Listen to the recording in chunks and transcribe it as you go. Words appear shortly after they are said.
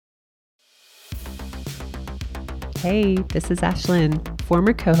Hey, this is Ashlyn,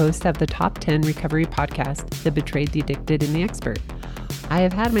 former co-host of the Top 10 Recovery podcast, The Betrayed, the Addicted, and the Expert. I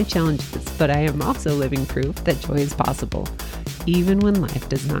have had my challenges, but I am also living proof that joy is possible, even when life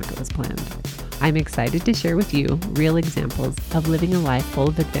does not go as planned. I'm excited to share with you real examples of living a life full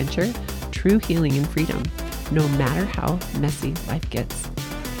of adventure, true healing, and freedom, no matter how messy life gets.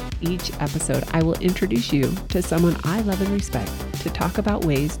 Each episode, I will introduce you to someone I love and respect to talk about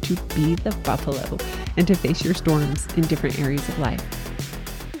ways to be the buffalo and to face your storms in different areas of life.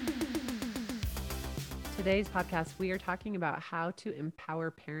 Today's podcast, we are talking about how to empower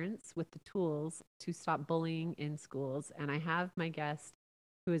parents with the tools to stop bullying in schools. And I have my guest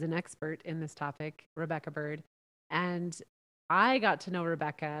who is an expert in this topic, Rebecca Burd. And I got to know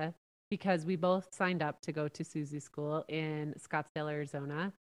Rebecca because we both signed up to go to Susie's school in Scottsdale,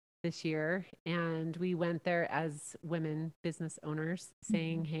 Arizona this year. And we went there as women business owners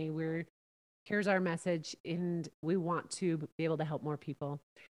saying, hey, here's our message and we want to be able to help more people.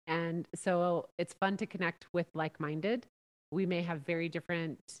 And so it's fun to connect with like-minded. We may have very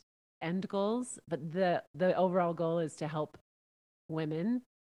different end goals, but the overall goal is to help women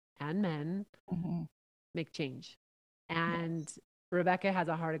and men make change. And yes. Rebecca has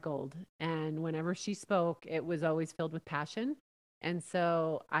a heart of gold. And whenever she spoke, it was always filled with passion. And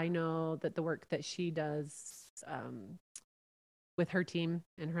so I know that the work that she does with her team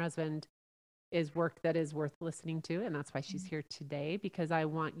and her husband is work that is worth listening to. And that's why she's here today, because I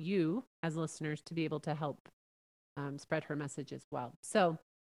want you as listeners to be able to help spread her message as well. So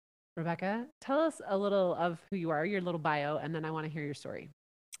Rebecca, tell us a little of who you are, your little bio, and then I want to hear your story.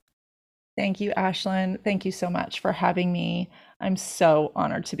 Thank you, Ashlyn. Thank you so much for having me. I'm so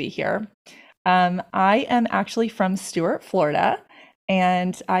honored to be here. I am actually from Stuart, Florida,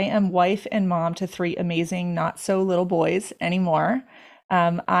 and I am wife and mom to three amazing, not so little boys anymore.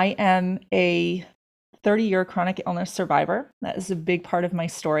 I am a 30-year chronic illness survivor. That is a big part of my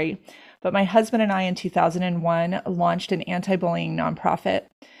story. But my husband and I in 2001 launched an anti-bullying nonprofit.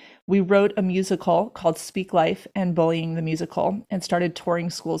 We wrote a musical called Speak Life and Bullying the Musical and started touring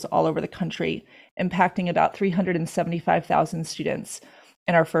schools all over the country, impacting about 375,000 students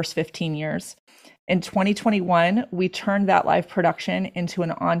in our first 15 years. In 2021, we turned that live production into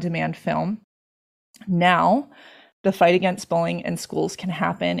an on-demand film. Now, the fight against bullying in schools can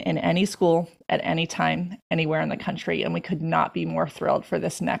happen in any school at any time, anywhere in the country. And we could not be more thrilled for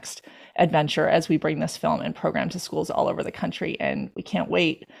this next adventure as we bring this film and program to schools all over the country. And we can't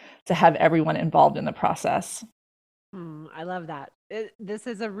wait to have everyone involved in the process. I love that. This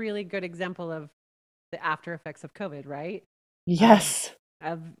is a really good example of the after effects of COVID, right? Yes.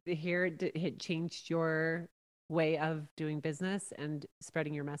 It changed your way of doing business and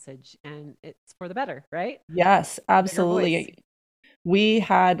spreading your message, and it's for the better, right? Yes, absolutely. We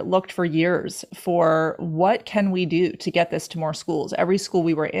had looked for years for what can we do to get this to more schools. Every school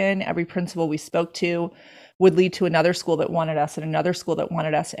we were in, every principal we spoke to would lead to another school that wanted us and another school that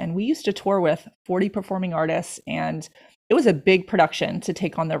wanted us. And we used to tour with 40 performing artists, and it was a big production to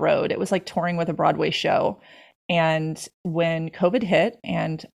take on the road. It was like touring with a Broadway show. And when COVID hit,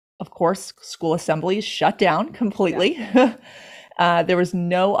 and of course, school assemblies shut down completely, there was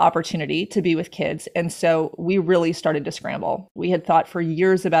no opportunity to be with kids. And so we really started to scramble. We had thought for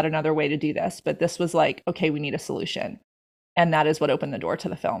years about another way to do this, but this was like, okay, we need a solution. And that is what opened the door to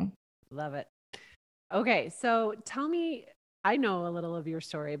the film. Love it. Okay, so tell me, I know a little of your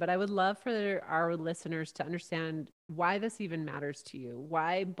story, but I would love for our listeners to understand why this even matters to you.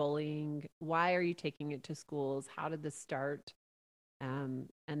 Why bullying? Why are you taking it to schools? How did this start?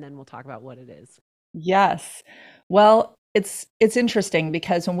 And then we'll talk about what it is. Yes. Well, it's interesting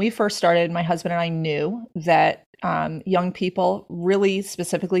because when we first started, my husband and I knew that young people, really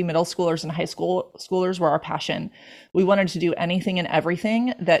specifically middle schoolers and high schoolers, were our passion. We wanted to do anything and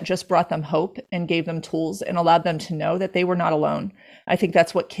everything that just brought them hope and gave them tools and allowed them to know that they were not alone. I think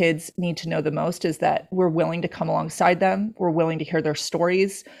that's what kids need to know the most, is that we're willing to come alongside them. We're willing to hear their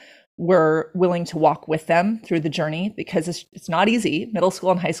stories. We're willing to walk with them through the journey, because it's not easy. Middle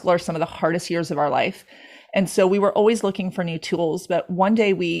school and high school are some of the hardest years of our life. And so we were always looking for new tools. But one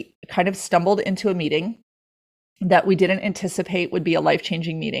day we kind of stumbled into a meeting that we didn't anticipate would be a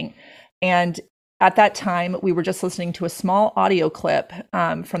life-changing meeting. And at that time, we were just listening to a small audio clip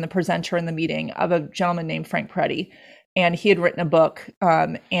from the presenter in the meeting of a gentleman named Frank Peretti. And he had written a book,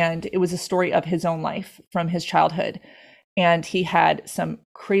 and it was a story of his own life from his childhood. And he had some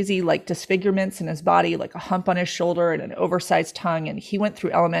crazy like disfigurements in his body, like a hump on his shoulder and an oversized tongue. And he went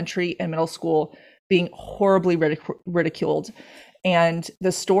through elementary and middle school being horribly ridiculed. And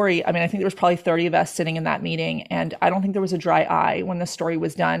the story, I mean, I think there was probably 30 of us sitting in that meeting, and I don't think there was a dry eye when the story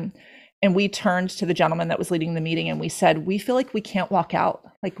was done. And we turned to the gentleman that was leading the meeting and we said, we feel like we can't walk out.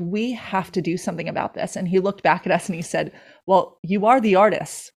 Like, we have to do something about this. And he looked back at us and he said, well, you are the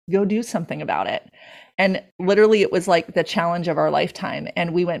artists. Go do something about it. And literally, it was like the challenge of our lifetime.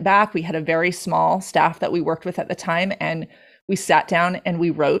 And we went back. We had a very small staff that we worked with at the time. And we sat down and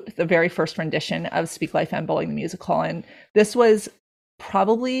we wrote the very first rendition of Speak Life and Bullying the Musical. And this was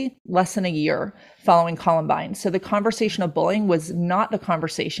probably less than a year following Columbine. So the conversation of bullying was not the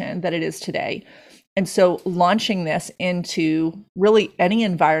conversation that it is today. And so launching this into really any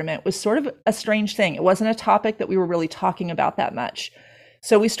environment was sort of a strange thing. It wasn't a topic that we were really talking about that much.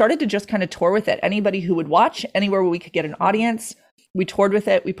 So we started to just kind of tour with it. Anybody who would watch, anywhere where we could get an audience, we toured with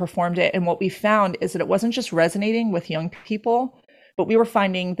it, we performed it. And what we found is that it wasn't just resonating with young people, but we were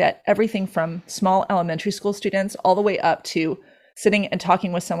finding that everything from small elementary school students all the way up to sitting and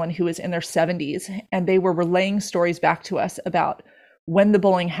talking with someone who was in their 70s, and they were relaying stories back to us about when the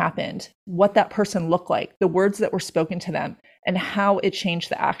bullying happened, what that person looked like, the words that were spoken to them, and how it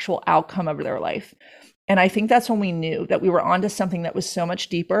changed the actual outcome of their life. And I think that's when we knew that we were onto something that was so much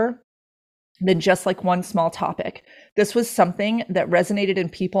deeper than just like one small topic. This was something that resonated in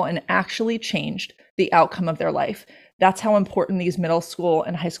people and actually changed the outcome of their life. That's how important these middle school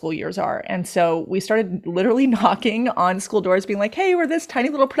and high school years are. And so we started literally knocking on school doors being like, hey, we're this tiny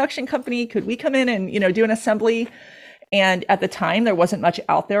little production company. Could we come in and, do an assembly? And at the time, there wasn't much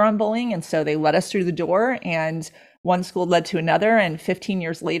out there on bullying. And so they let us through the door, and one school led to another. And 15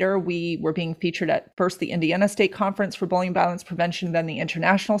 years later, we were being featured at first the Indiana State Conference for Bullying and Violence Prevention, then the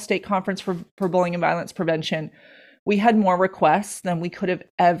International State Conference for Bullying and Violence Prevention. We had more requests than we could have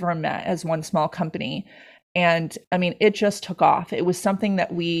ever met as one small company. And I mean, it just took off. It was something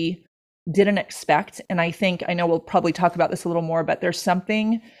that we didn't expect. And I know we'll probably talk about this a little more, but there's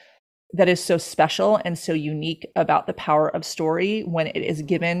something that is so special and so unique about the power of story when it is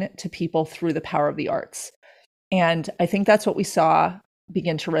given to people through the power of the arts. And I think that's what we saw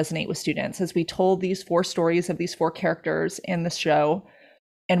begin to resonate with students as we told these 4 stories of these 4 characters in the show.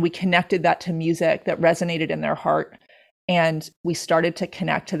 And we connected that to music that resonated in their heart. And we started to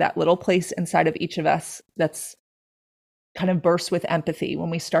connect to that little place inside of each of us that's kind of bursts with empathy when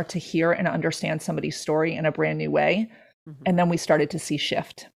we start to hear and understand somebody's story in a brand new way. Mm-hmm. And then we started to see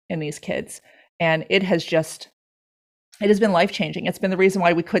shift in these kids. And it has been life-changing. It's been the reason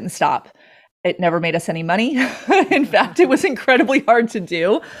why we couldn't stop. It never made us any money. In fact, it was incredibly hard to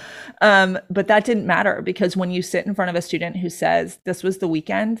do. But that didn't matter, because when you sit in front of a student who says, this was the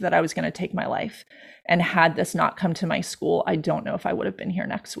weekend that I was going to take my life, and had this not come to my school, I don't know if I would have been here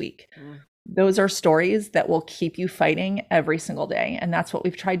next week. Those are stories that will keep you fighting every single day. And that's what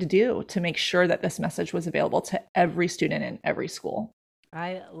we've tried to do to make sure that this message was available to every student in every school.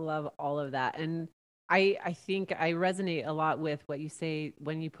 I love all of that. And I think I resonate a lot with what you say.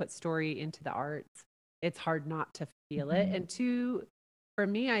 When you put story into the arts, it's hard not to feel it. And for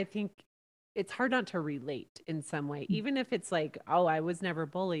me, I think it's hard not to relate in some way, even if it's like, oh, I was never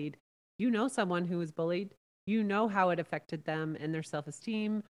bullied. Someone who was bullied, how it affected them and their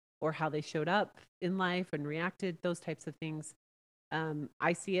self-esteem, or how they showed up in life and reacted, those types of things.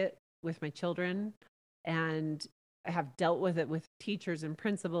 I see it with my children, and I have dealt with it with teachers and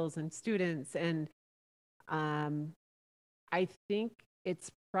principals and students. And I think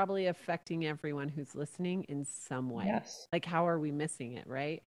it's probably affecting everyone who's listening in some way. Yes. Like, how are we missing it,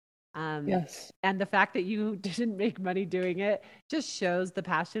 right? Yes. And the fact that you didn't make money doing it just shows the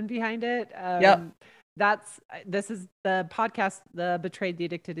passion behind it. This is the podcast, the Betrayed, the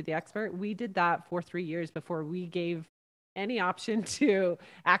Addicted, to the Expert. We did that for 3 years before we gave any option to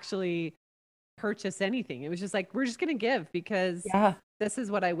actually purchase anything. It was just like, we're just going to give because this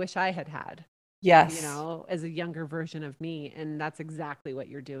is what I wish I had had. Yes. As a younger version of me. And that's exactly what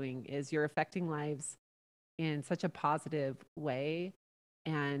you're doing, is you're affecting lives in such a positive way.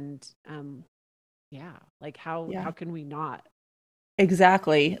 And how can we not?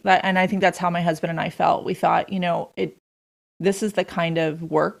 Exactly. And I think that's how my husband and I felt. We thought, this is the kind of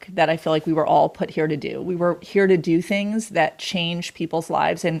work that I feel like we were all put here to do. We were here to do things that change people's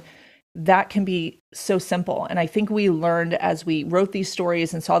lives. And that can be so simple. And I think we learned as we wrote these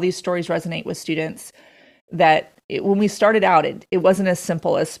stories and saw these stories resonate with students that when we started out, it wasn't as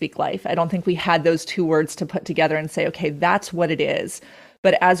simple as Speak Life. I don't think we had those 2 words to put together and say, okay, that's what it is.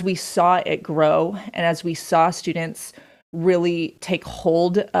 But as we saw it grow, and as we saw students really take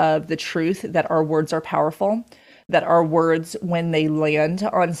hold of the truth that our words are powerful, that our words, when they land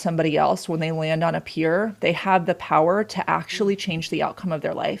on somebody else, when they land on a peer, they have the power to actually change the outcome of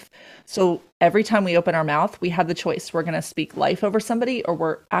their life. So every time we open our mouth, we have the choice. We're going to speak life over somebody, or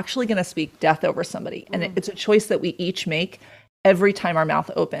we're actually going to speak death over somebody. And it's a choice that we each make every time our mouth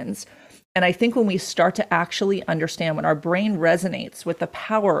opens. And I think when we start to actually understand, when our brain resonates with the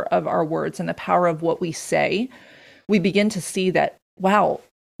power of our words and the power of what we say, we begin to see that, wow,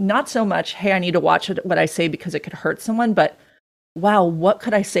 not so much, hey, I need to watch what I say because it could hurt someone, but wow, what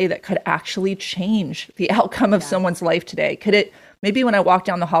could I say that could actually change the outcome of Yeah. someone's life today? Could it, maybe when I walk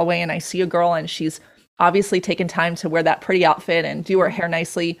down the hallway and I see a girl and she's obviously taken time to wear that pretty outfit and do her hair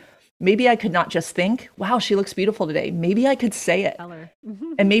nicely, maybe I could not just think, wow, she looks beautiful today. Maybe I could say it. Tell her.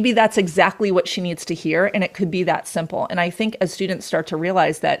 And maybe that's exactly what she needs to hear. And it could be that simple. And I think as students start to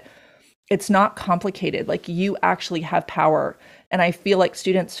realize that it's not complicated, like you actually have power. And I feel like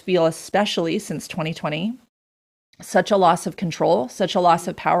students feel, especially since 2020, such a loss of control, such a loss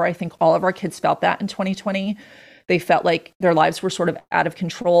of power. I think all of our kids felt that in 2020. They felt like their lives were sort of out of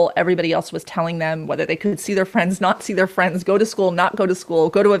control. Everybody else was telling them whether they could see their friends, not see their friends, go to school, not go to school,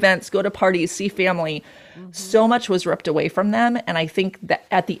 go to events, go to parties, see family. So much was ripped away from them. And I think that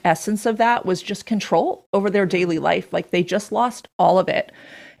at the essence of that was just control over their daily life. Like they just lost all of it.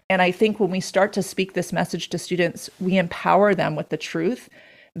 And I think when we start to speak this message to students, we empower them with the truth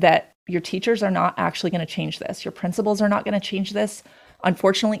that your teachers are not actually going to change this. Your principals are not going to change this.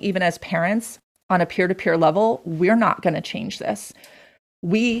 Unfortunately, even as parents on a peer-to-peer level, we're not going to change this.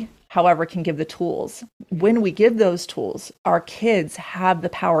 We, however, can give the tools. When we give those tools, our kids have the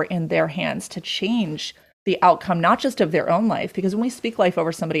power in their hands to change the outcome, not just of their own life, because when we speak life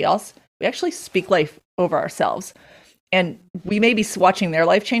over somebody else, we actually speak life over ourselves. And we may be watching their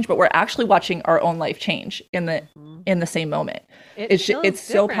life change, but we're actually watching our own life change in the same moment. It's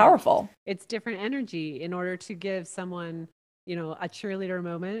so powerful. It's different energy in order to give someone, a cheerleader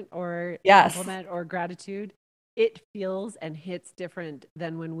moment or Yes. compliment or gratitude. It feels and hits different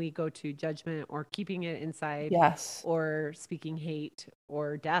than when we go to judgment or keeping it inside. Yes. Or speaking hate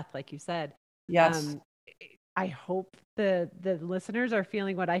or death, like you said. Yes. I hope the listeners are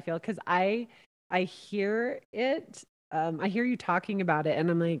feeling what I feel, because I hear it. I hear you talking about it and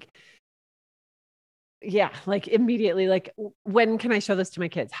I'm like, yeah, like immediately, like, when can I show this to my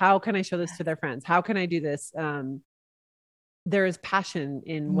kids? How can I show this to their friends? How can I do this? There is passion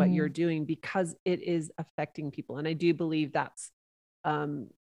in what you're doing because it is affecting people. And I do believe that's,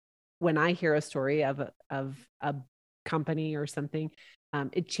 when I hear a story of a company or something,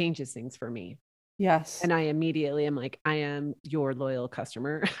 it changes things for me. Yes. And I immediately am like, I am your loyal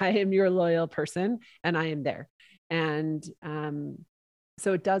customer. I am your loyal person and I am there. And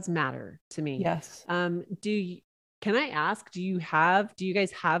so it does matter to me. Yes. Can I ask, do you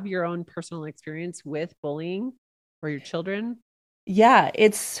guys have your own personal experience with bullying or your children? Yeah,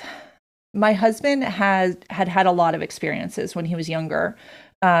 my husband had a lot of experiences when he was younger.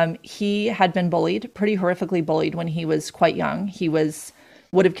 He had been bullied, pretty horrifically bullied when he was quite young. He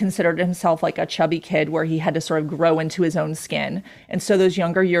would have considered himself like a chubby kid where he had to sort of grow into his own skin. And so those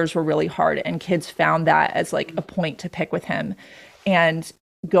younger years were really hard, and kids found that as like a point to pick with him. And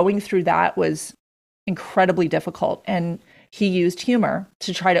going through that was incredibly difficult. And he used humor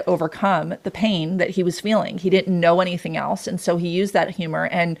to try to overcome the pain that he was feeling. He didn't know anything else. And so he used that humor.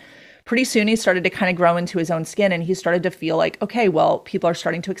 And pretty soon he started to kind of grow into his own skin, and he started to feel like, okay, well, people are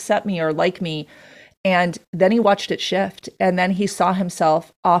starting to accept me or like me. And then he watched it shift. And then he saw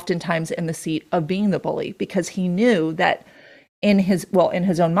himself oftentimes in the seat of being the bully, because he knew that in his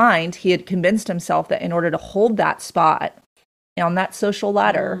own mind, he had convinced himself that in order to hold that spot on that social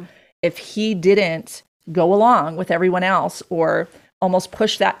ladder, if he didn't go along with everyone else or almost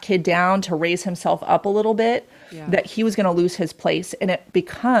push that kid down to raise himself up a little bit, that he was going to lose his place. And it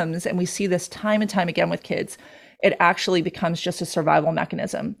becomes, and we see this time and time again with kids, it actually becomes just a survival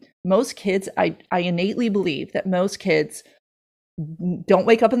mechanism. Most kids, I innately believe that most kids don't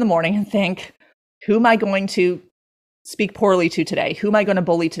wake up in the morning and think, who am I going to speak poorly to today? Who am I going to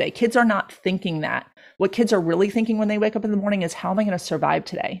bully today? Kids are not thinking that. What kids are really thinking when they wake up in the morning is, how am I going to survive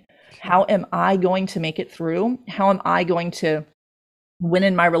today? How am I going to make it through? How am I going to win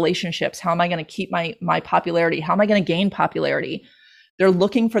in my relationships? How am I going to keep my popularity? How am I going to gain popularity? They're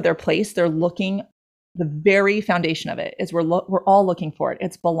looking for their place. They're looking, the very foundation of it is we're all looking for it.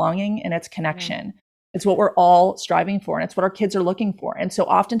 It's belonging and it's connection. Yeah. It's what we're all striving for, and it's what our kids are looking for. And so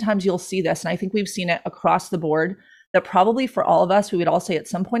oftentimes you'll see this, and I think we've seen it across the board, that probably for all of us, we would all say at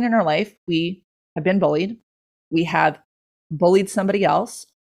some point in our life, we have been bullied, we have bullied somebody else,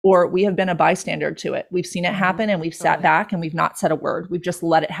 or we have been a bystander to it. We've seen it happen and we've sat back and we've not said a word. We've just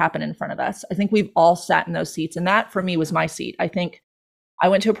let it happen in front of us. I think we've all sat in those seats. And that for me was my seat. I think I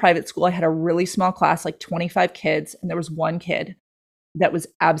went to a private school. I had a really small class, like 25 kids. And there was one kid that was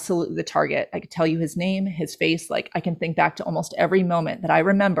absolutely the target. I could tell you his name, his face. Like I can think back to almost every moment that I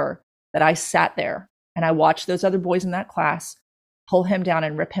remember that I sat there and I watched those other boys in that class pull him down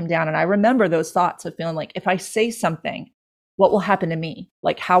and rip him down. And I remember those thoughts of feeling like, if I say something, what will happen to me?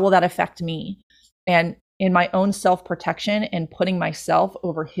 Like, how will that affect me? And in my own self-protection and putting myself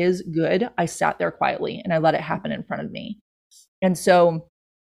over his good, I sat there quietly and I let it happen in front of me. And so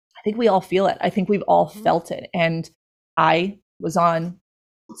I think we all feel it. I think we've all felt it. And I was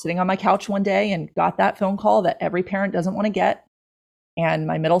sitting on my couch one day and got that phone call that every parent doesn't want to get. And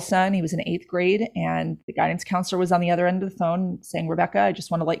my middle son, he was in 8th grade, and the guidance counselor was on the other end of the phone saying, Rebecca, I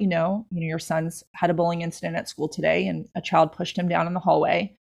just want to let you know, your son's had a bullying incident at school today, and a child pushed him down in the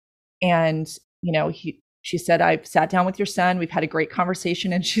hallway. And, she said, I've sat down with your son. We've had a great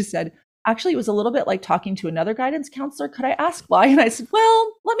conversation. And she said, actually, it was a little bit like talking to another guidance counselor. Could I ask why? And I said,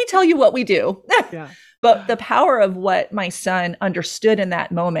 well, let me tell you what we do. Yeah. But the power of what my son understood in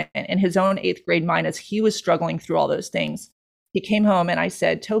that moment in his own 8th grade mind as he was struggling through all those things. He came home and I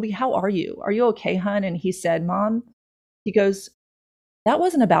said, Toby, how are you? Are you okay, hon? And he said, Mom, he goes, that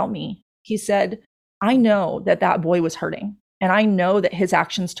wasn't about me. He said, I know that boy was hurting. And I know that his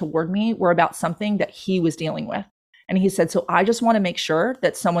actions toward me were about something that he was dealing with. And he said, so I just want to make sure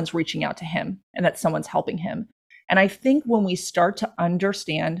that someone's reaching out to him and that someone's helping him. And I think when we start to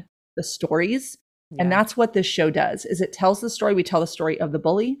understand the stories, and that's what this show does, is it tells the story. We tell the story of the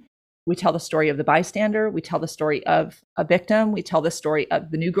bully. We tell the story of the bystander. We tell the story of a victim. We tell the story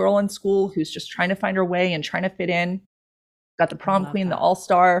of the new girl in school who's just trying to find her way and trying to fit in. Got the prom queen, the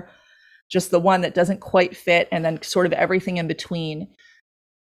all-star, just the one that doesn't quite fit, and then sort of everything in between.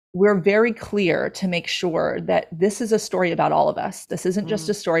 We're very clear to make sure that this is a story about all of us. This isn't just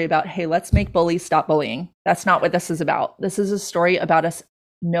a story about, hey, let's make bullies stop bullying. That's not what this is about. This is a story about us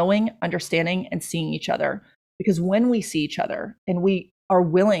knowing, understanding, and seeing each other. Because when we see each other and we are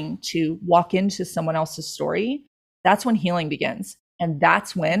willing to walk into someone else's story, that's when healing begins. And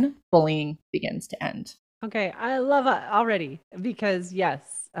that's when bullying begins to end. Okay, I love it already, because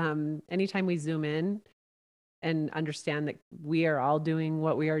yes, anytime we zoom in and understand that we are all doing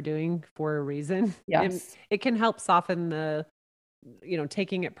what we are doing for a reason, yes, it can help soften the,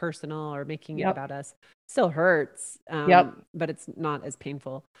 taking it personal or making it about us. Still hurts, but it's not as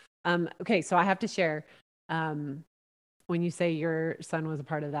painful. Okay, so I have to share, when you say your son was a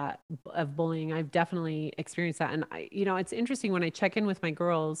part of that, of bullying, I've definitely experienced that. And it's interesting when I check in with my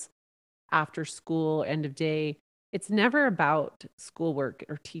girls after school, end of day, it's never about schoolwork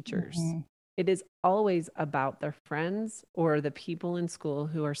or teachers. It is always about their friends or the people in school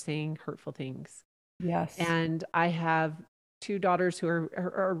who are saying hurtful things. Yes. And I have 2 daughters who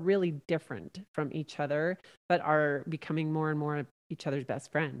are really different from each other, but are becoming more and more each other's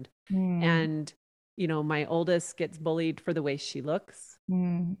best friend. And, my oldest gets bullied for the way she looks.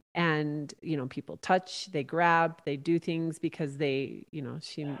 And, people touch, they grab, they do things because they,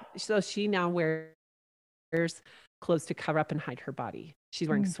 she now wears clothes to cover up and hide her body. She's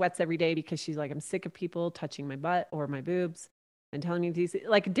wearing sweats every day because she's like, I'm sick of people touching my butt or my boobs and telling me these,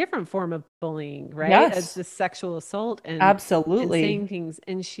 like, a different form of bullying, right? Yes. It's the sexual assault and absolutely and saying things.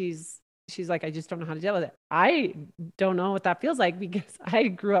 And she's like, I just don't know how to deal with it. I don't know what that feels like, because I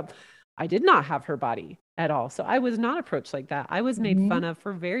grew up, I did not have her body at all. So I was not approached like that. I was made fun of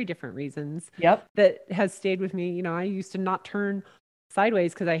for very different reasons. That has stayed with me. I used to not turn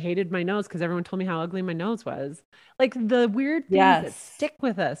sideways because I hated my nose, because everyone told me how ugly my nose was. Like the weird things that stick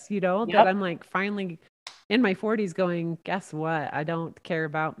with us, that I'm like finally in my 40s going, guess what? I don't care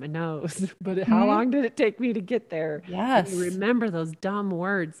about my nose, but how long did it take me to get there? Yes. And you remember those dumb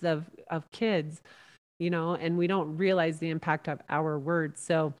words of kids, and we don't realize the impact of our words.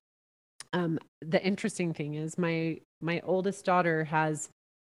 So the interesting thing is my oldest daughter has,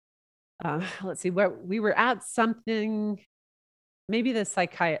 let's see, where we were at something, maybe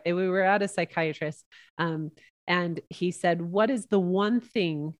we were at a psychiatrist, and he said, what is the one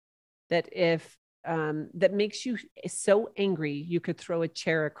thing that that makes you so angry you could throw a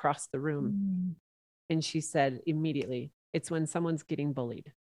chair across the room? And she said immediately, it's when someone's getting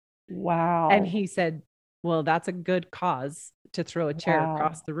bullied. Wow. And he said, well, that's a good cause to throw a chair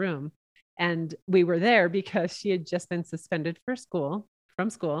across the room. And we were there because she had just been suspended from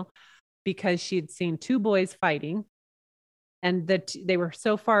school because she had seen 2 boys fighting, and that they were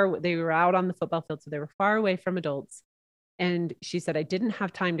so far, they were out on the football field, so they were far away from adults. And she said, I didn't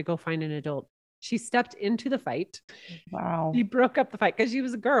have time to go find an adult. She stepped into the fight. Wow. She broke up the fight because she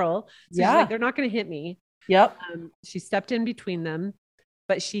was a girl. So she's like, they're not going to hit me. She stepped in between them,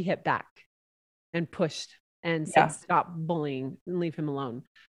 but she hit back and pushed and said, stop bullying and leave him alone.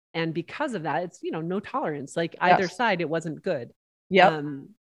 And because of that, it's, no tolerance, like either side, it wasn't good.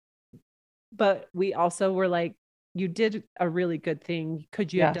 But we also were like, you did a really good thing.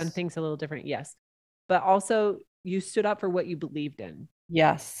 Could you have done things a little different? Yes. But also you stood up for what you believed in.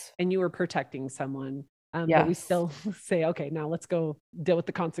 Yes. And you were protecting someone. But we Yes. still say, okay, now let's go deal with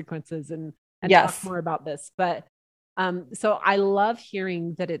the consequences and talk Yes. more about this. But so I love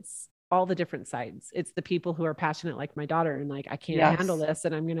hearing that it's all the different sides. It's the people who are passionate, like my daughter, and like, I can't handle Yes. this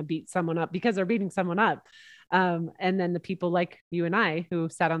and I'm going to beat someone up because they're beating someone up. And then the people like you and I who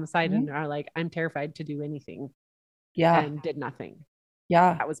sat on the side and Mhm. are like, I'm terrified to do anything Yeah. and did nothing.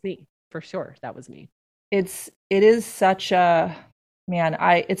 Yeah. That was me for sure. That was me. It is such a, man,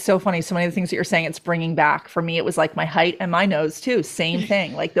 it's so funny. So many of the things that you're saying, it's bringing back. For me, it was like my height and my nose too. Same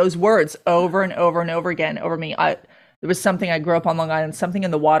thing. Like those words over and over and over again over me. There was something, I grew up on Long Island, something in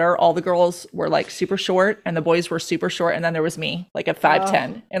the water. All the girls were like super short and the boys were super short. And then there was me, like at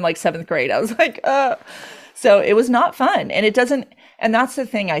 5'10" in like seventh grade. I was like, so it was not fun. And it doesn't, and that's the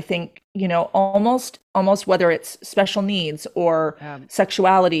thing, I think, almost whether it's special needs or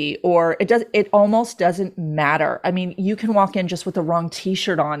sexuality, or it almost doesn't matter. I mean, you can walk in just with the wrong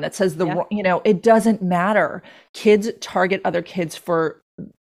t-shirt on that says it doesn't matter. Kids target other kids for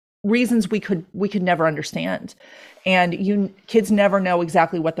reasons we could never understand. And kids never know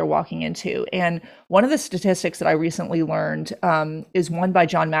exactly what they're walking into. And one of the statistics that I recently learned is one by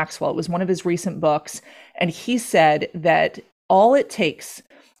John Maxwell. It was one of his recent books. And he said that all it takes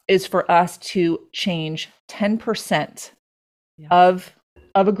is for us to change 10% of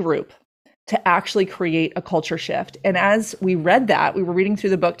a group to actually create a culture shift. And as we read that, we were reading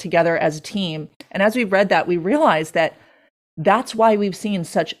through the book together as a team. And as we read that, we realized that that's why we've seen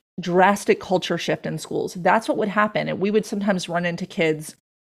such drastic culture shift in schools. That's what would happen. And we would sometimes run into kids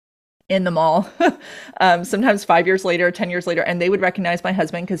in the mall, sometimes 5 years later, 10 years later, and they would recognize my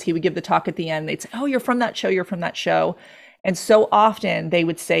husband because he would give the talk at the end. They'd say, "Oh, you're from that show. You're from that show." And so often they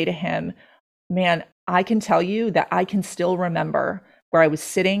would say to him, "Man, I can tell you that I can still remember where I was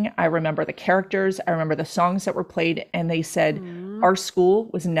sitting. I remember the characters. I remember the songs that were played." And they said, our school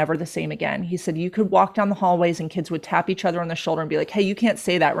was never the same again. He said, you could walk down the hallways and kids would tap each other on the shoulder and be like, "Hey, you can't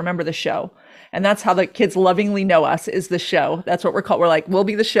say that. Remember the show." And that's how the kids lovingly know us, is the show. That's what we're called. We're like, we'll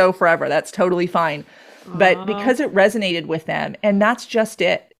be the show forever. That's totally fine. But because it resonated with them, and that's just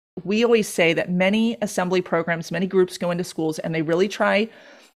it. We always say that many assembly programs, many groups go into schools and they really try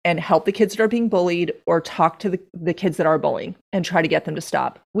and help the kids that are being bullied or talk to the kids that are bullying and try to get them to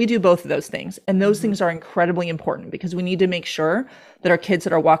stop. We do both of those things. And those things are incredibly important because we need to make sure that our kids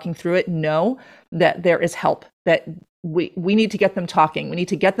that are walking through it know that there is help, that we need to get them talking. We need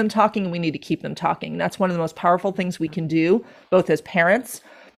to get them talking and we need to keep them talking. And that's one of the most powerful things we can do, both as parents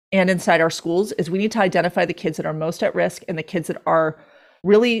and inside our schools, is we need to identify the kids that are most at risk and the kids that are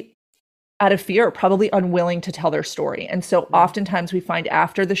really out of fear, probably unwilling to tell their story. And so oftentimes we find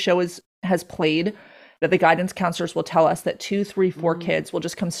after the show has played that the guidance counselors will tell us that 2, 3, 4 kids will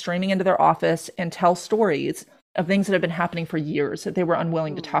just come streaming into their office and tell stories of things that have been happening for years that they were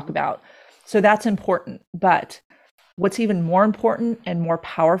unwilling to talk about. So that's important. But what's even more important and more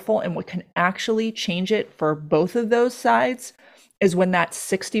powerful and what can actually change it for both of those sides is when that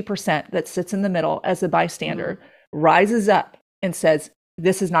 60% that sits in the middle as a bystander rises up and says,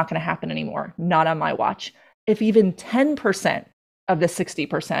 "This is not going to happen anymore. Not on my watch." If even 10% of the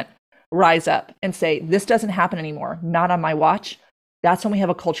 60% rise up and say, "This doesn't happen anymore. Not on my watch," that's when we have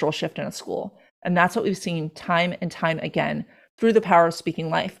a cultural shift in a school. And that's what we've seen time and time again through the power of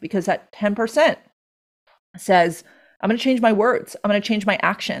speaking life, because that 10% says, "I'm going to change my words. I'm going to change my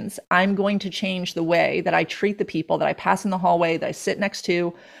actions. I'm going to change the way that I treat the people that I pass in the hallway, that I sit next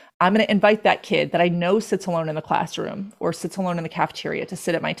to. I'm going to invite that kid that I know sits alone in the classroom or sits alone in the cafeteria to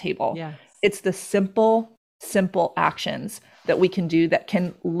sit at my table." Yes. It's the simple actions that we can do that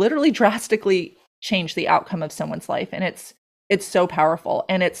can literally drastically change the outcome of someone's life. And it's so powerful.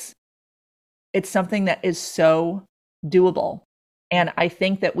 And it's something that is so doable. And I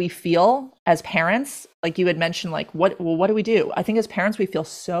think that we feel as parents, like you had mentioned, like, what do we do? I think as parents, we feel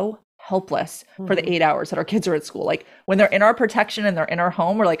so helpless for the 8 hours that our kids are at school. Like when they're in our protection and they're in our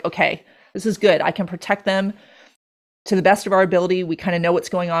home, we're like, okay, this is good. I can protect them to the best of our ability. We kind of know what's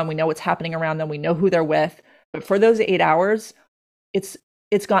going on. We know what's happening around them. We know who they're with. But for those 8 hours, it's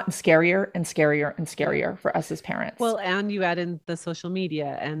gotten scarier and scarier and scarier for us as parents. Well, and you add in the social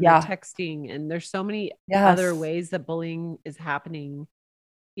media and the texting, and there's so many other ways that bullying is happening,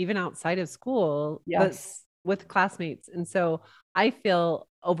 even outside of school, but with classmates. And so I feel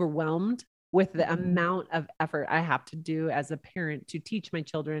overwhelmed with the amount of effort I have to do as a parent to teach my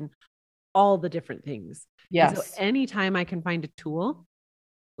children all the different things. Yes. And so anytime I can find a tool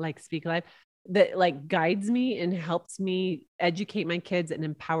like Speak Live that like guides me and helps me educate my kids and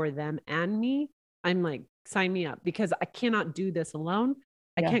empower them and me, I'm like, sign me up, because I cannot do this alone.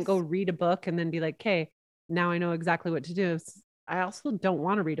 I can't go read a book and then be like, okay, now I know exactly what to do. I also don't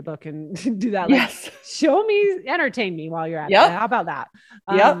want to read a book and do that. Like, Yes. show me, entertain me while you're at it. Yep. How about that?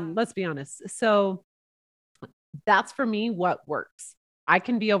 Yep. Let's be honest. So that's for me what works. I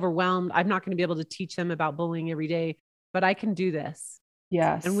can be overwhelmed. I'm not going to be able to teach them about bullying every day, but I can do this.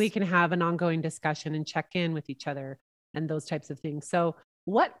 And we Yes. can have an ongoing discussion and check in with each other and those types of things. So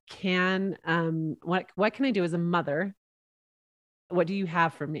what can I do as a mother? What do you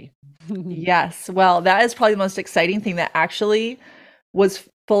have for me? Yes. Well, that is probably the most exciting thing that actually was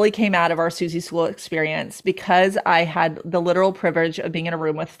fully came out of our Susie School experience because I had the literal privilege of being in a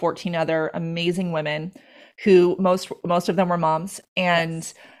room with 14 other amazing women who most of them were moms.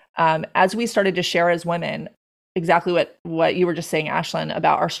 And Yes. as we started to share as women, exactly what you were just saying, Ashlyn,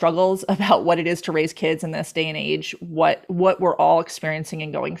 about our struggles, about what it is to raise kids in this day and age, what we're all experiencing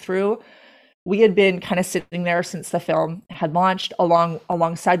and going through, we had been kind of sitting there since the film had launched.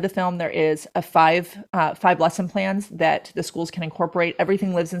 Alongside the film, there is a five lesson plans that the schools can incorporate.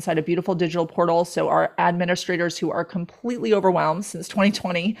 Everything lives inside a beautiful digital portal. So our administrators, who are completely overwhelmed since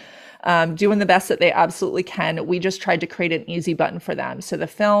 2020, doing the best that they absolutely can, we just tried to create an easy button for them. So the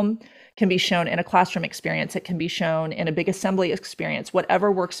film can be shown in a classroom experience. It can be shown in a big assembly experience,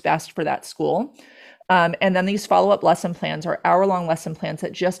 whatever works best for that school. And then these follow-up lesson plans are hour-long lesson plans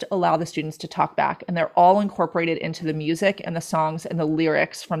that just allow the students to talk back. And they're all incorporated into the music and the songs and the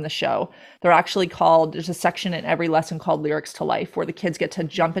lyrics from the show. They're actually called, there's a section in every lesson called Lyrics to Life, where the kids get to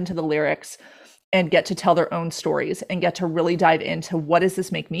jump into the lyrics and get to tell their own stories and get to really dive into what does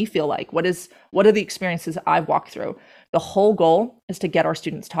this make me feel like? What are the experiences I've walked through? The whole goal is to get our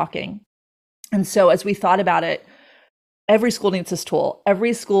students talking. And so as we thought about it, every school needs this tool.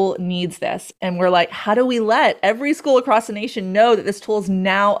 Every school needs this. And we're like, how do we let every school across the nation know that this tool is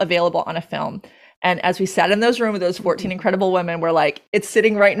now available on a film? And as we sat in those rooms with those 14 incredible women, we're like, it's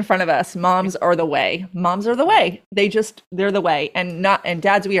sitting right in front of us. Moms are the way. Moms are the way. They're the way. And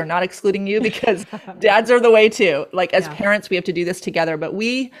dads, we are not excluding you because dads are the way too. Like as parents, we have to do this together. But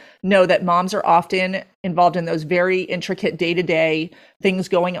we know that moms are often involved in those very intricate day-to-day things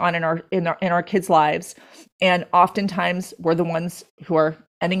going on in our kids' lives. And oftentimes we're the ones who are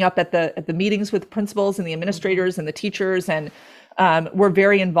ending up at the meetings with principals and the administrators and the teachers, and we're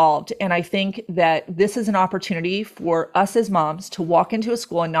very involved. And I think that this is an opportunity for us as moms to walk into a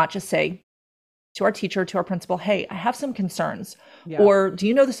school and not just say to our teacher, to our principal, hey, I have some concerns. Yeah. Or do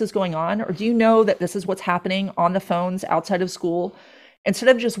you know this is going on? Or do you know that this is what's happening on the phones outside of school? Instead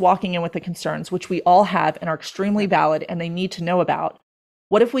of just walking in with the concerns, which we all have and are extremely valid and they need to know about,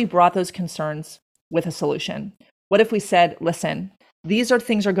 what if we brought those concerns with a solution? What if we said, listen, these are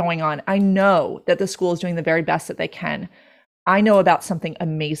things are going on. I know that the school is doing the very best that they can. I know about something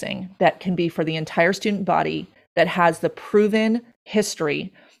amazing that can be for the entire student body that has the proven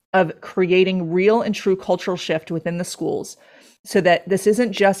history of creating real and true cultural shift within the schools, so that this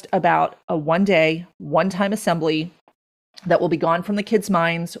isn't just about a one-day, one-time assembly that will be gone from the kids'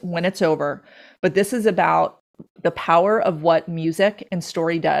 minds when it's over, but this is about the power of what music and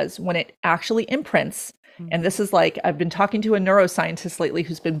story does when it actually imprints. And this is like, I've been talking to a neuroscientist lately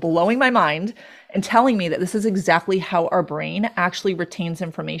who's been blowing my mind and telling me that this is exactly how our brain actually retains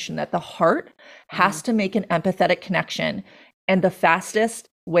information, that the heart has to make an empathetic connection. And the fastest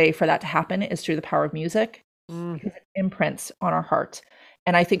way for that to happen is through the power of music, because it imprints on our heart.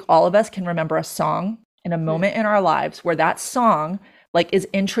 And I think all of us can remember a song in a moment in our lives where that song like is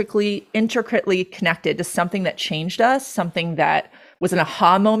intricately connected to something that changed us, something that was an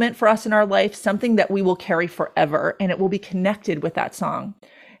aha moment for us in our life, something that we will carry forever, and it will be connected with that song.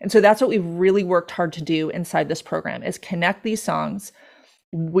 And so that's what we've really worked hard to do inside this program, is connect these songs,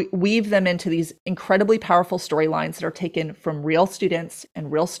 weave them into these incredibly powerful storylines that are taken from real students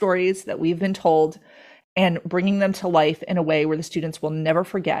and real stories that we've been told, and bringing them to life in a way where the students will never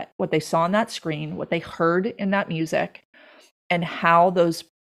forget what they saw on that screen, what they heard in that music, and how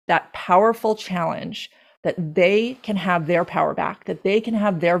that powerful challenge that they can have their power back, that they can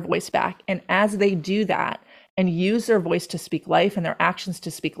have their voice back. And as they do that and use their voice to speak life and their actions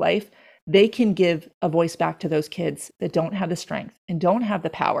to speak life, they can give a voice back to those kids that don't have the strength and don't have the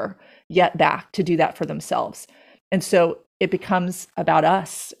power yet back to do that for themselves. And so it becomes about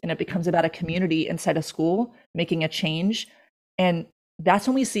us, and it becomes about a community inside a school making a change. And that's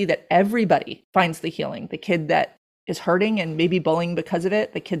when we see that everybody finds the healing. The kid that is hurting and maybe bullying because of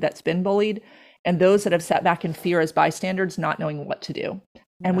it, the kid that's been bullied, and those that have sat back in fear as bystanders, not knowing what to do.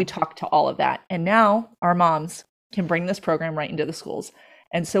 And we talk to all of that. And now our moms can bring this program right into the schools.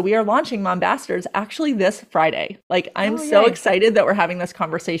 And so we are launching Mombassadors actually this Friday. Like, I'm so excited that we're having this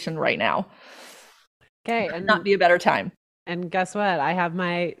conversation right now. Okay. And not be a better time. And guess what? I have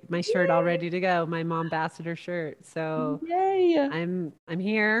my shirt all ready to go, my mom ambassador shirt. So Yay. I'm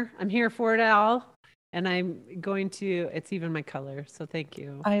here. I'm here for it all. And I'm going to, it's even my color. So thank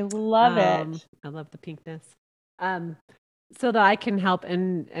you. I love it. I love the pinkness. Um, so that I can help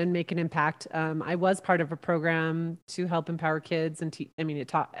and make an impact. I was part of a program to help empower kids and I mean, it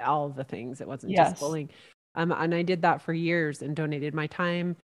taught all of the things. It wasn't just Yes. bullying. And I did that for years and donated my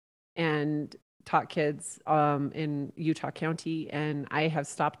time and taught kids in Utah County. And I have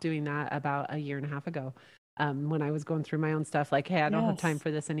stopped doing that about a year and a half ago. When I was going through my own stuff, like, hey, I don't have time Yes.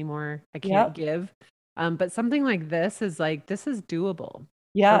 for this anymore. I can't Yep. give. But something like this is like, this is doable for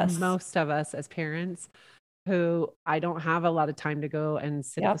Yes. most of us as parents who I don't have a lot of time to go and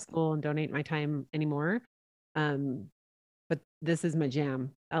sit at the Yep. school and donate my time anymore. Um, but this is my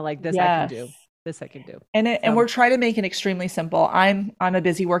jam. I like this I can Yes. do. This I can do. And So, we're trying to make it extremely simple. I'm a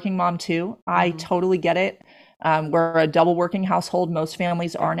busy working mom too. I mhm, totally get it. We're a double working household. Most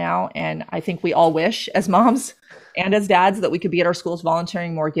families yep, are now, and I think we all wish, as moms and as dads, that we could be at our schools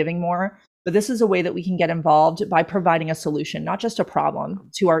volunteering more, giving more. But this is a way that we can get involved by providing a solution, not just a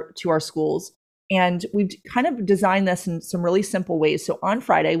problem, to our schools. And we've kind of designed this in some really simple ways. So on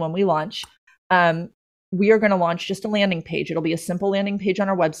Friday when we launch, um, we are going to launch just a landing page. It'll be a simple landing page on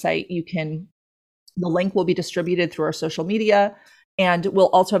our website. The link will be distributed through our social media, and we'll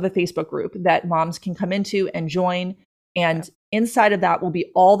also have a Facebook group that moms can come into and join. And yep, inside of that will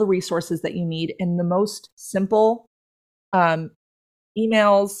be all the resources that you need in the most simple um,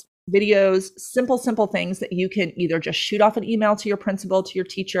 emails, videos, simple things that you can either just shoot off an email to your principal, to your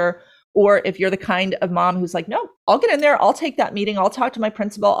teacher, or if you're the kind of mom who's like, no, I'll get in there, I'll take that meeting, I'll talk to my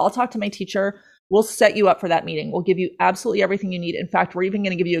principal, I'll talk to my teacher. We'll set you up for that meeting. We'll give you absolutely everything you need. In fact, we're even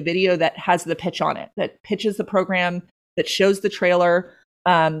going to give you a video that has the pitch on it, that pitches the program, that shows the trailer.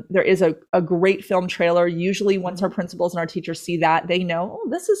 There is a great film trailer. Usually, once our mhm, principals and our teachers see that, they know, oh,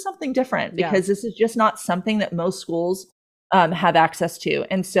 this is something different yeah, because this is just not something that most schools have access to.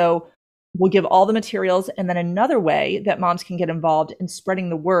 And so we'll give all the materials. And then another way that moms can get involved in spreading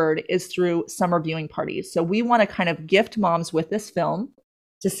the word is through summer viewing parties. So we want to kind of gift moms with this film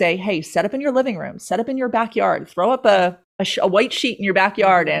to say, hey, set up in your living room, set up in your backyard, throw up a white sheet in your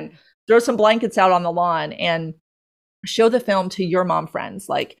backyard and mhm, throw some blankets out on the lawn and show the film to your mom friends.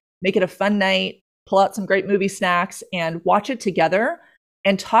 Like, make it a fun night, pull out some great movie snacks and watch it together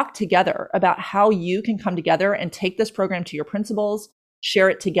and talk together about how you can come together and take this program to your principals, share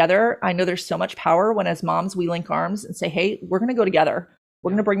it together. I know there's so much power when, as moms, we link arms and say, hey, we're going to go together. We're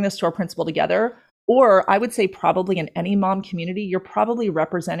yeah, going to bring this to our principal together. Or I would say, probably in any mom community, you're probably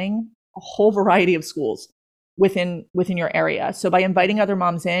representing a whole variety of schools within your area. So by inviting other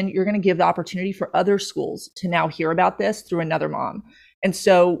moms in, you're going to give the opportunity for other schools to now hear about this through another mom. And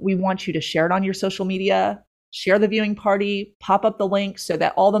so we want you to share it on your social media, share the viewing party, pop up the link so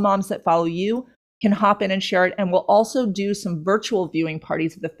that all the moms that follow you can hop in and share it. And we'll also do some virtual viewing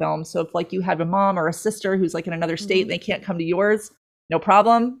parties of the film. So if like you have a mom or a sister who's like in another state mhm, and they can't come to yours, no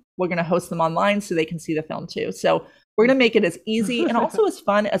problem. We're going to host them online so they can see the film too. So we're going to make it as easy and also as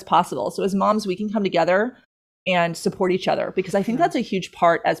fun as possible. So as moms, we can come together and support each other, because I think yeah, that's a huge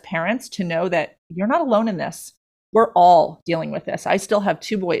part as parents, to know that you're not alone in this. We're all dealing with this. I still have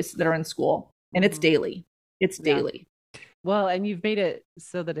two boys that are in school, and it's mhm, daily. It's yeah. daily. Well, and you've made it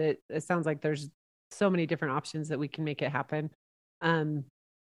so that it sounds like there's so many different options that we can make it happen. Um,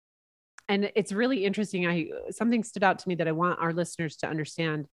 and it's really interesting. Something stood out to me that I want our listeners to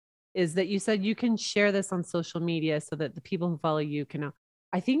understand is that you said you can share this on social media so that the people who follow you can know.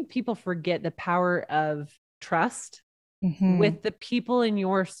 I think people forget the power of trust Mm-hmm. with the people in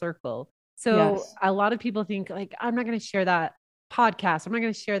your circle. So Yes. a lot of people think like, I'm not going to share that podcast. I'm not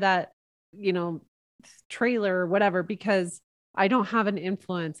going to share that, you know, trailer or whatever, because I don't have an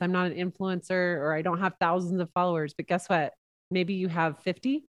influence. I'm not an influencer, or I don't have thousands of followers. But guess what? Maybe you have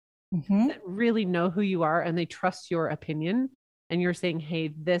 50 Mm-hmm. that really know who you are and they trust your opinion. And you're saying,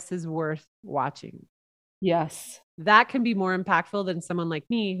 hey, this is worth watching. Yes. That can be more impactful than someone like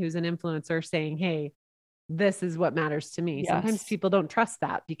me who's an influencer saying, hey, this is what matters to me. Sometimes Yes. people don't trust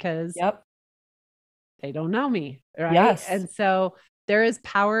that because Yep. they don't know me. Right. Yes. And so there is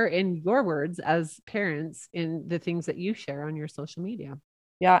power in your words as parents in the things that you share on your social media.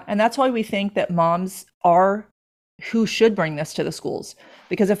 Yeah. And that's why we think that moms are who should bring this to the schools.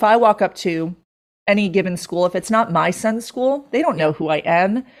 Because if I walk up to any given school, if it's not my son's school, they don't know Yeah. who I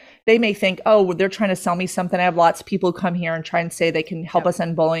am. They may think, oh, they're trying to sell me something. I have lots of people who come here and try and say they can help Yep. us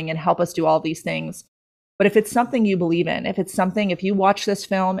end bullying and help us do all these things. But if it's something you believe in, if you watch this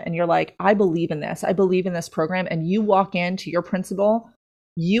film and you're like, I believe in this program, and you walk into your principal,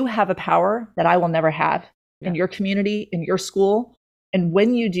 you have a power that I will never have. in Yeah. your community, in your school. And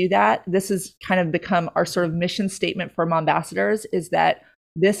when you do that, this has kind of become our sort of mission statement for Mombassadors, is that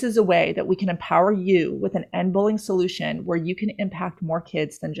this is a way that we can empower you with an end bullying solution where you can impact more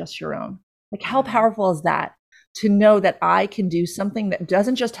kids than just your own. Like, how powerful is that? To know that I can do something that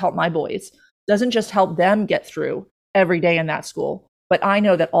doesn't just help my boys, doesn't just help them get through every day in that school, but I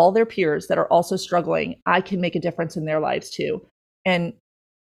know that all their peers that are also struggling, I can make a difference in their lives too. And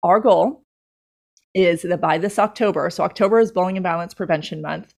our goal is that by this October, so October is Bullying and Violence Prevention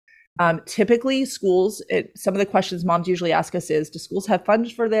Month. Typically, schools, some of the questions moms usually ask us is, do schools have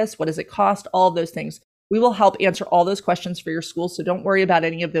funds for this? What does it cost? All of those things. We will help answer all those questions for your school, so don't worry about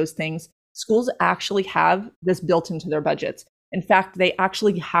any of those things. Schools actually have this built into their budgets. In fact, they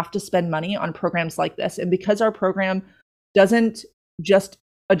actually have to spend money on programs like this. And because our program doesn't just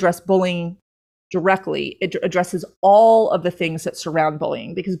address bullying directly, it addresses all of the things that surround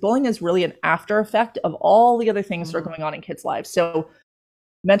bullying, because bullying is really an after effect of all the other things that are going on in kids' lives. So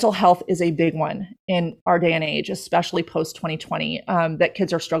mental health is a big one in our day and age, especially post 2020, that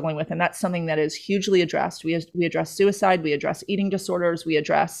kids are struggling with. And that's something that is hugely addressed. We address suicide, we address eating disorders, we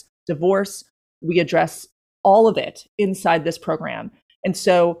address divorce, we address all of it inside this program. And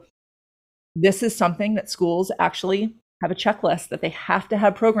so this is something that schools actually have a checklist that they have to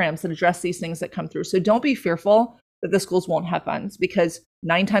have programs that address these things that come through. So don't be fearful that the schools won't have funds, because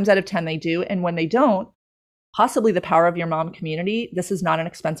 9 times out of 10 they do. And when they don't, possibly the power of your mom community, this is not an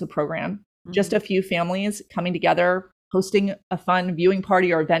expensive program. Mm-hmm. Just a few families coming together, hosting a fun viewing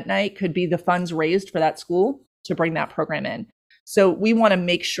party or event night could be the funds raised for that school to bring that program in. So we want to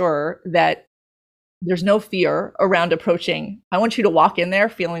make sure that there's no fear around approaching. I want you to walk in there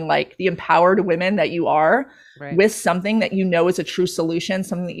feeling like the empowered women that you are, right, with something that you know is a true solution,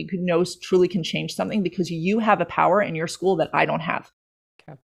 something that you know truly can change something, because you have a power in your school that I don't have.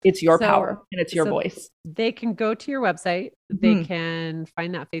 Okay. It's your power and it's your voice. They can go to your website. They can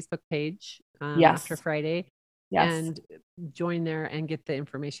find that Facebook page after Friday and join there and get the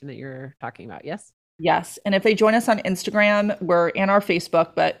information that you're talking about. Yes? Yes. And if they join us on Instagram, we're in our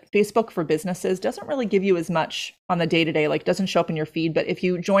Facebook, but Facebook for businesses doesn't really give you as much on the day-to-day, like doesn't show up in your feed. But if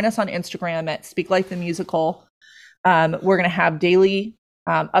you join us on Instagram at Speak Like the Musical, we're going to have daily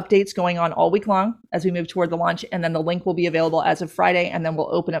updates going on all week long as we move toward the launch. And then the link will be available as of Friday. And then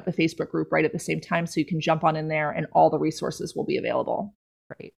we'll open up the Facebook group right at the same time, so you can jump on in there and all the resources will be available.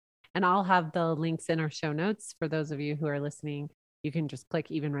 Great. And I'll have the links in our show notes for those of you who are listening. You can just click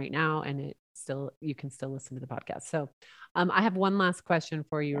even right now and you can still listen to the podcast. So I have one last question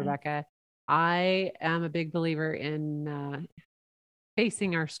for you, Rebecca. I am a big believer in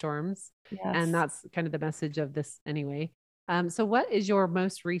facing our storms. Yes. And that's kind of the message of this anyway. So what is your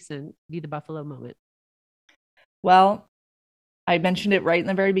most recent Be the Buffalo moment? Well, I mentioned it right in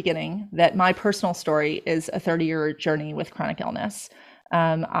the very beginning that my personal story is a 30-year journey with chronic illness.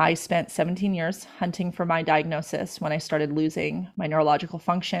 I spent 17 years hunting for my diagnosis when I started losing my neurological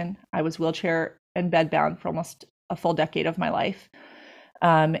function. I was wheelchair and bedbound for almost a full decade of my life.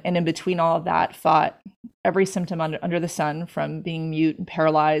 And in between all of that, fought every symptom under the sun, from being mute and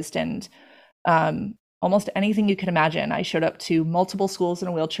paralyzed and almost anything you can imagine. I showed up to multiple schools in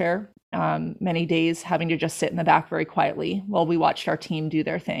a wheelchair, many days having to just sit in the back very quietly while we watched our team do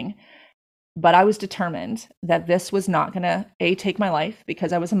their thing. But I was determined that this was not going to, take my life,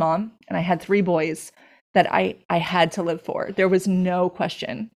 because I was a mom and I had 3 boys that I had to live for. There was no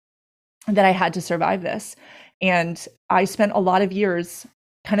question that I had to survive this. And I spent a lot of years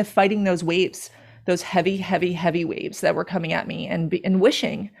kind of fighting those waves, those heavy, heavy, heavy waves that were coming at me, and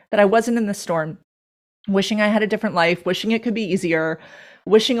wishing that I wasn't in the storm, wishing I had a different life, wishing it could be easier,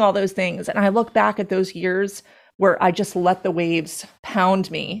 wishing all those things. And I look back at those years where I just let the waves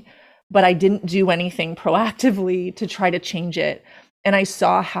pound me, but I didn't do anything proactively to try to change it. And I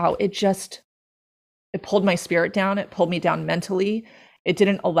saw how it pulled my spirit down. It pulled me down mentally. It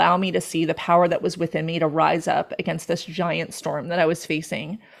didn't allow me to see the power that was within me to rise up against this giant storm that I was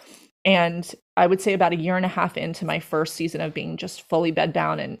facing. And I would say about 1.5 years into my first season of being just fully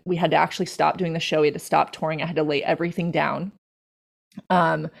bedbound, and we had to actually stop doing the show. We had to stop touring. I had to lay everything down.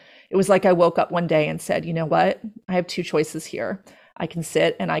 It was like I woke up one day and said, you know what? I have 2 choices here. I can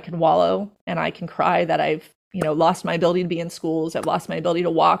sit and I can wallow and I can cry that I've, lost my ability to be in schools. I've lost my ability to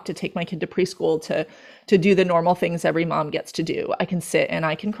walk, to take my kid to preschool, to do the normal things every mom gets to do. I can sit and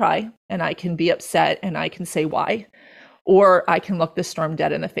I can cry and I can be upset and I can say why. Or I can look the storm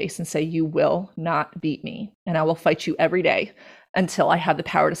dead in the face and say, you will not beat me. And I will fight you every day until I have the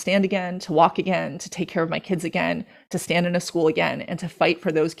power to stand again, to walk again, to take care of my kids again, to stand in a school again, and to fight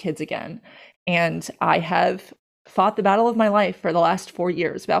for those kids again. And I have fought the battle of my life for the last 4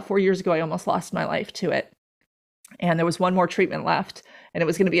 years. About 4 years ago, I almost lost my life to it. And there was one more treatment left. And it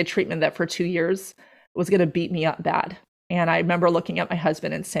was going to be a treatment that for 2 years was going to beat me up bad. And I remember looking at my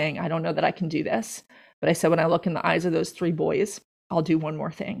husband and saying, I don't know that I can do this. But I said, when I look in the eyes of those 3 boys, I'll do one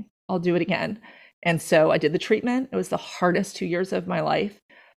more thing. I'll do it again. And so I did the treatment. It was the hardest 2 years of my life.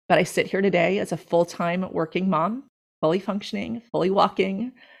 But I sit here today as a full-time working mom, fully functioning, fully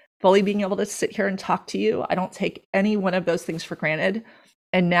walking, fully being able to sit here and talk to you. I don't take any one of those things for granted.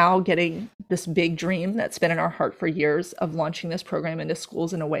 And now getting this big dream that's been in our heart for years of launching this program into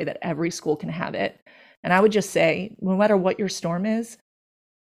schools in a way that every school can have it. And I would just say, no matter what your storm is,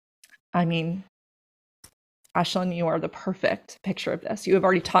 I mean, Ashlyn, you are the perfect picture of this. You have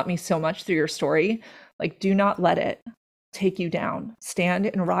already taught me so much through your story. Like, do not let it take you down. Stand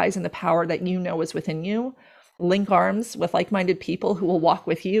and rise in the power that you know is within you. Link arms with like-minded people who will walk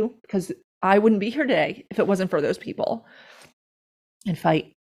with you, because I wouldn't be here today if it wasn't for those people. And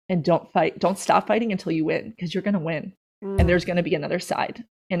fight. And don't fight. Don't stop fighting until you win, because you're going to win. And there's going to be another side,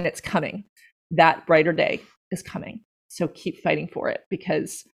 and it's coming. That brighter day is coming. So keep fighting for it,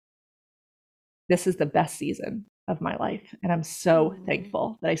 because this is the best season of my life. And I'm so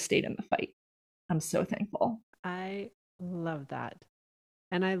thankful that I stayed in the fight. I'm so thankful. I love that.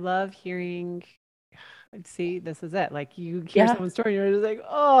 And I love hearing, see, this is it. Like, you hear someone's story, and you're just like,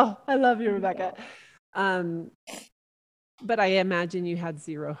 oh, I love you, Rebecca. But I imagine you had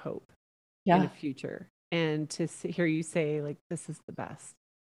zero hope in the future. And to hear you say, like, this is the best.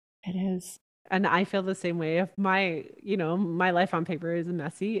 It is. And I feel the same way. If my life on paper is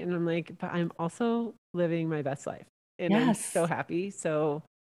messy, and I'm like, but I'm also living my best life. And I'm so happy. So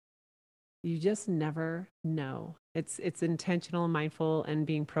you just never know. It's intentional, mindful, and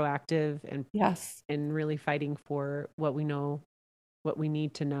being proactive, and and really fighting for what we know, what we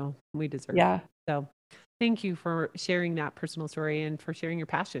need to know, we deserve. So thank you for sharing that personal story and for sharing your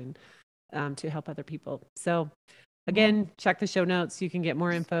passion to help other people. So again, check the show notes. You can get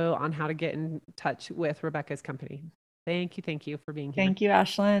more info on how to get in touch with Rebecca's company. Thank you for being here. Thank you,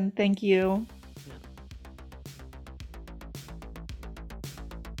 Ashlyn. Thank you.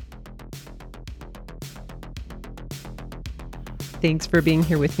 Thanks for being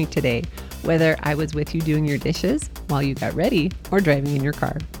here with me today, whether I was with you doing your dishes while you got ready or driving in your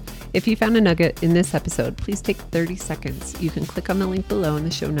car. If you found a nugget in this episode, please take 30 seconds. You can click on the link below in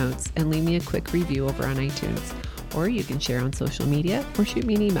the show notes and leave me a quick review over on iTunes, or you can share on social media or shoot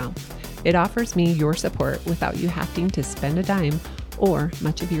me an email. It offers me your support without you having to spend a dime or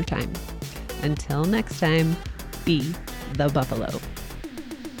much of your time. Until next time, be the buffalo.